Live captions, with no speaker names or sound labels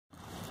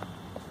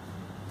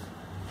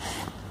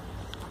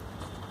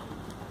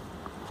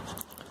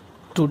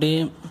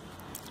Today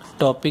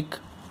topic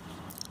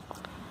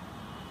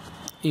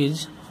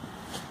is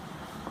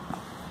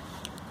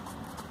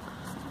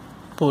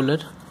polar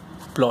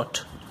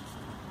plot.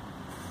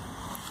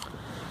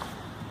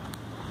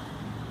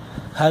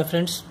 Hi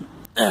friends.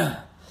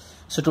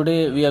 So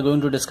today we are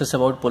going to discuss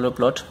about polar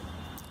plot,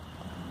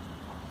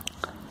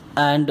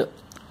 and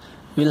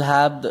we'll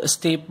have the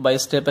step by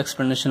step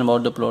explanation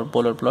about the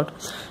polar plot.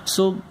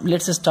 So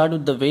let's start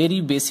with the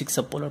very basics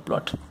of polar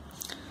plot.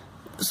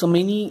 So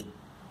many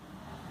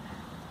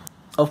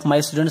of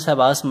my students have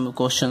asked me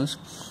questions,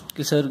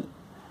 sir,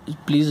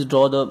 please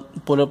draw the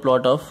polar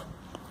plot of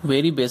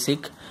very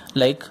basic,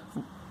 like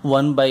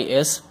 1 by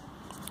s,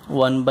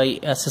 1 by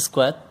s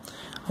square,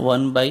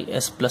 1 by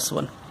s plus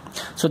 1.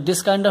 So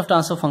this kind of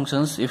transfer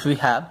functions if we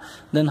have,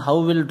 then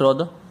how we'll draw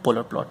the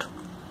polar plot.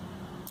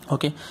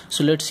 Okay,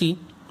 so let's see.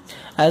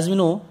 As we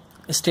know,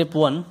 step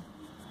 1,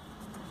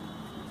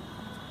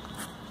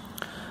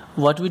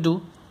 what we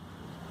do,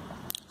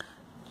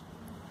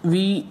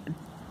 we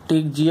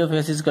take g of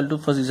s is equal to,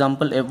 for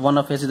example, f1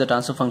 of s is the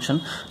transfer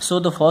function. So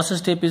the first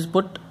step is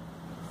put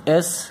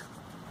s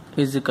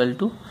is equal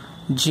to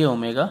j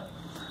omega,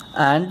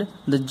 and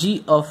the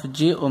g of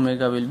j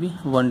omega will be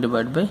 1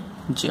 divided by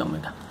j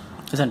omega,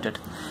 isn't it?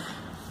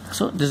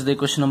 So this is the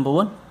equation number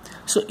 1.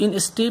 So in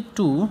step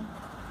 2,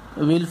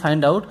 we will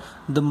find out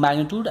the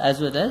magnitude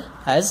as well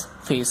as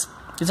phase,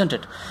 isn't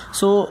it?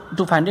 So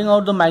to finding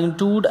out the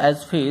magnitude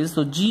as phase,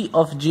 so g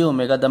of j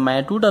omega, the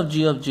magnitude of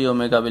g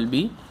omega will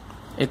be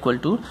equal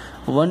to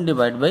 1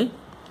 divided by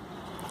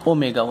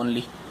omega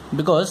only,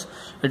 because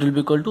it will be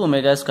equal to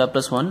omega square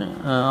plus 1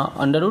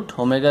 under root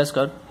omega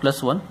square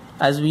plus 1,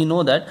 as we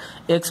know that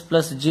x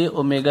plus j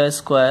omega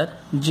square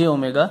j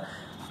omega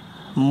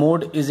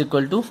mode is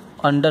equal to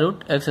under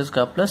root x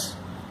square plus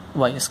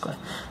y square.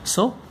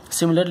 So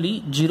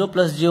similarly 0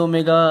 plus j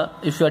omega,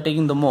 if you are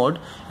taking the mode,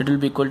 it will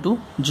be equal to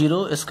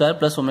 0 square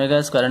plus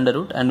omega square under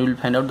root, and we will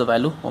find out the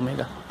value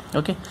omega.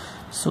 Okay,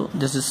 so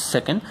this is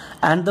second.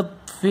 And the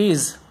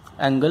phase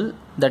angle,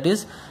 that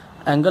is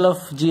angle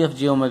of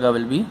j omega,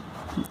 will be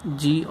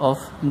g of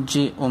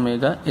j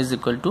omega is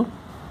equal to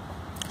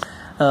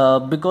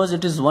because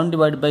it is 1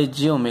 divided by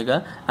j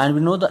omega, and we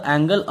know the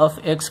angle of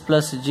x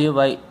plus jy,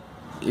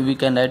 we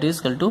can write is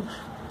equal to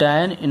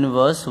tan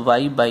inverse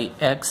y by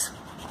x.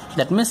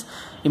 That means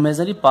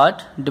imaginary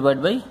part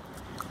divided by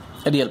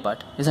real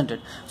part, isn't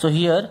it? So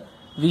here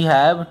we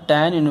have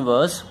tan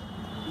inverse,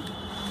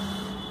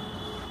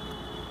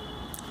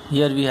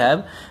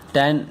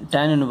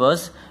 tan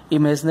inverse,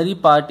 imaginary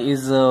part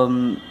is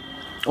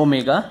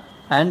omega,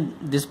 and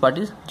this part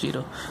is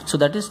 0. So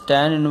that is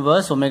tan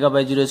inverse omega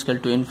by 0 is equal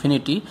to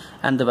infinity,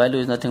 and the value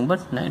is nothing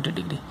but 90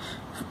 degree.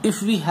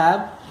 If we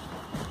have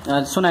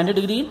so 90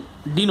 degree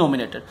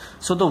denominator,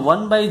 so the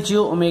 1 by j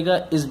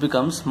omega is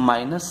becomes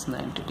minus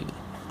 90 degree,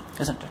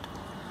 isn't it?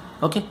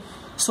 Okay,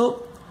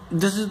 so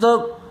this is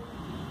the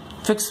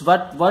fix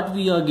what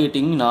we are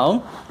getting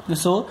now.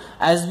 So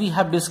as we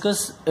have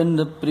discussed in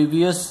the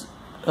previous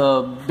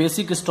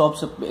basic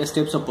steps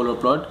of polar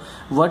plot,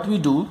 what we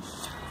do,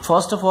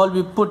 first of all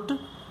we put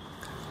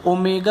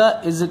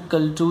omega is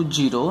equal to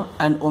 0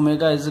 and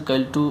omega is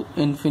equal to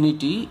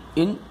infinity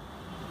in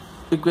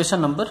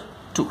equation number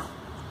 2.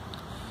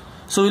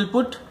 So we'll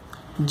put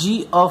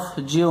g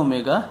of j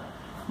omega,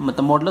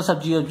 the modulus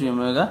of g of j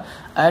omega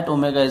at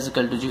omega is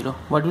equal to 0.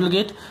 What we'll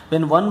get,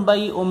 when 1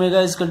 by omega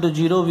is equal to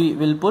 0, we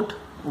will put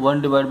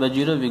 1 divided by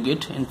 0, we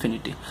get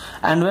infinity.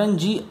 And when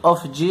g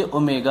of j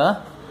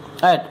omega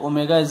at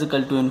omega is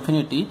equal to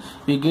infinity,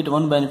 we get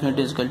 1 by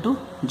infinity is equal to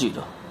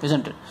 0,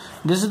 isn't it?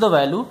 This is the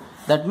value.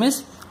 That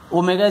means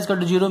omega is equal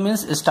to 0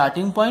 means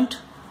starting point,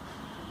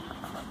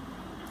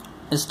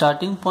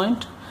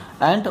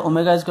 and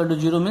omega is equal to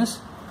 0 means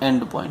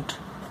end point.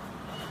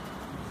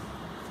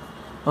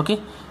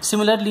 Okay,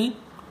 similarly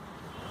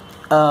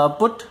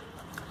put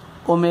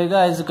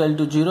omega is equal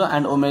to 0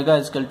 and omega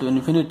is equal to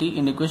infinity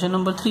in equation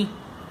number 3.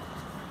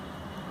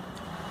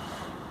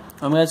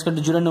 Omega is equal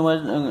to 0 and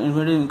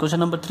infinity in equation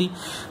number 3.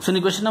 So in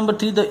equation number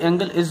 3, the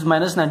angle is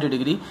minus 90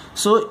 degree.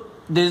 So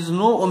there is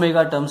no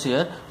omega terms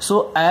here.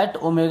 So at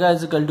omega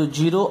is equal to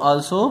 0,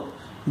 also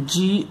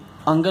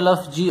angle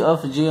of g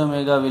of j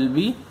omega will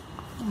be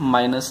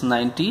minus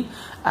 90,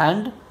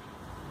 and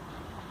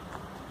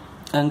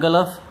angle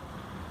of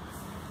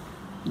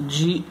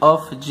g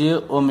of j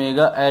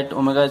omega at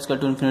omega is equal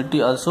to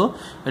infinity, also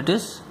it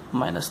is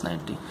minus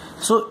 90.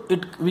 So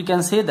we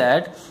can say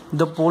that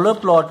the polar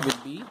plot will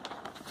be,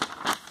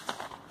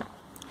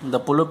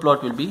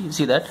 you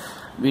see that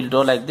we'll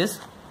draw like this.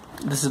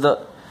 This is the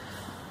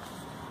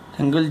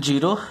angle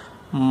 0,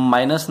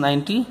 minus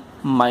 90,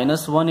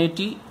 minus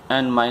 180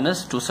 and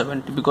minus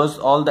 270, because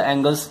all the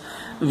angles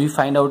we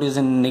find out is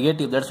in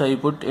negative. That's why we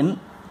put in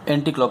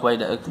anti-clockwise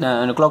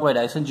clockwise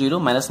direction, 0,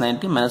 minus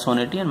 90, minus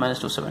 180 and minus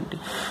 270.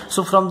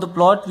 So from the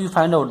plot we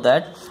find out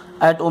that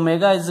at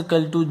omega is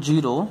equal to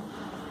 0,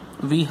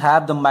 we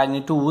have the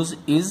magnitude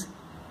is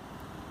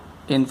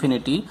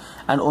infinity,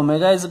 and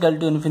omega is equal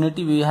to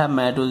infinity, we have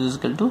magnitude is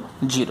equal to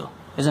 0,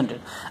 isn't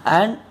it?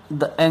 And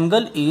the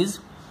angle is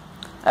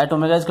at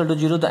omega is equal to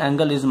 0 the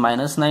angle is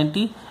minus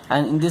 90,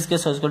 and in this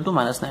case is equal to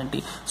minus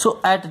 90. So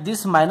at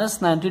this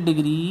minus 90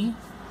 degree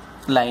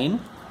line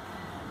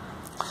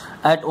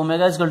at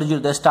omega is equal to 0,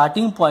 the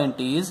starting point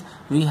is,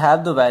 we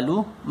have the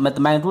value, the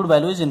magnitude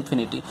value is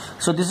infinity.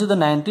 So this is the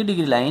 90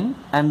 degree line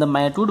and the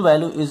magnitude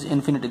value is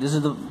infinity. This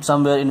is the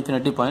somewhere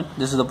infinity point.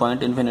 This is the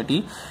point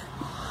infinity.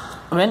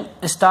 When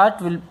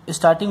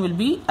starting will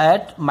be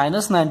at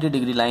minus 90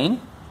 degree line,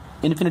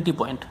 infinity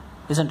point,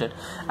 isn't it?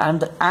 And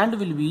the end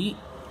will be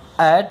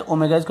at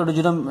omega is equal to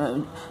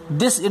 0.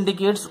 This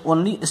indicates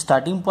only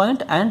starting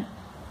point and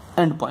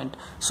end point.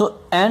 So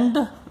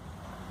end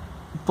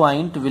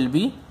point will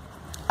be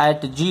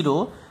at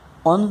 0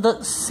 on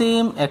the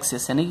same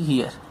axis, and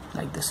here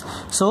like this.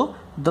 So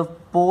the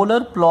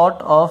polar plot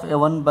of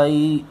a1 by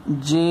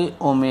j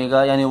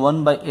omega, yani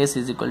 1 by s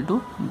is equal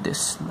to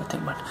this,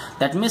 nothing but.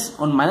 That means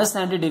on minus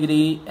 90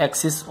 degree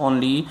axis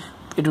only,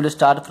 it will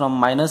start from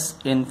minus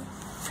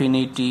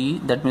infinity,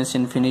 that means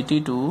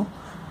infinity to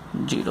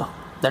 0.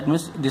 That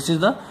means this is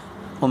the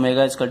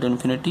omega is equal to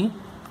infinity,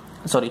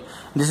 sorry,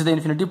 this is the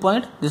infinity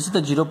point, this is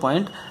the 0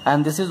 point,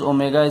 and this is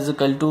omega is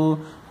equal to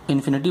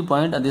infinity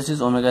point, and this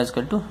is omega is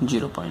equal to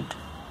 0 point.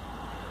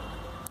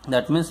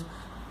 That means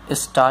a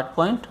start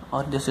point,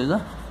 or this is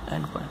the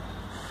end point.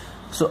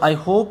 So I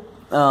hope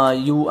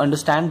you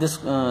understand this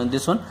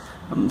this one.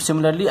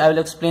 Similarly, I will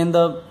explain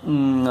the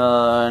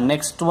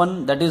next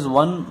one, that is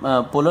one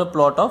polar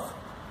plot of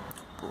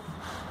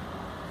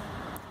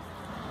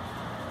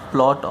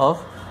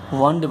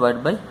 1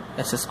 divided by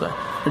s square.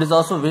 It is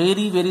also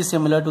very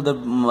similar to the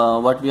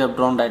what we have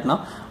drawn right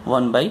now,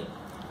 1 by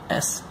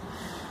s.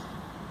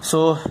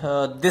 So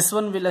this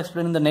one will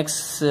explain in the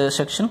next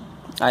section.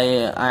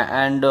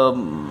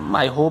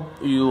 I hope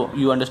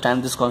you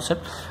understand this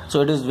concept.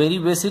 So it is very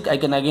basic. I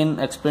can again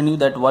explain you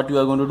that what you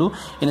are going to do.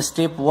 In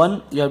step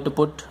 1 you have to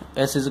put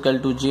s is equal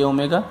to j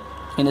omega.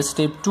 In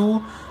step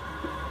 2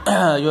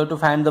 you have to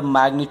find the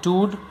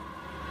magnitude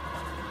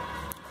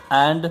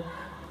and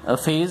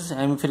phase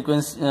and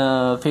frequency,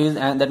 phase,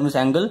 and that means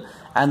angle.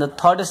 And the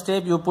third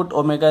step, you put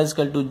omega is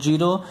equal to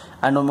 0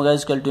 and omega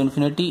is equal to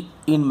infinity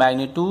in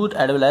magnitude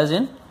as well as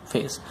in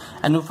phase,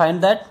 and you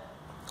find that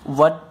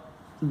what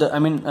the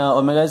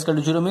omega is equal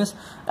to 0 means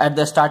at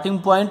the starting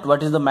point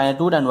what is the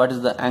magnitude and what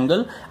is the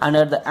angle, and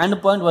at the end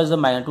point what is the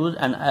magnitude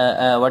and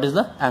what is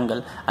the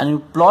angle, and you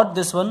plot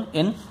this one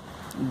in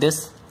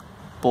this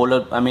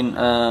polar,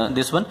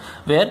 this one,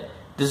 where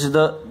this is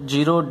the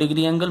 0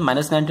 degree angle,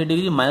 minus 90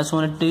 degree, minus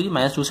 180 degree,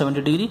 minus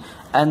 270 degree,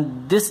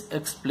 and this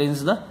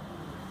explains the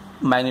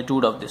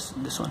magnitude of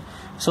this one.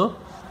 So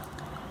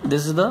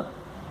this is the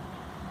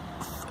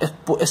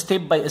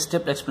step by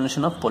step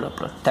explanation of polar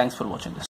plot. Thanks for watching this.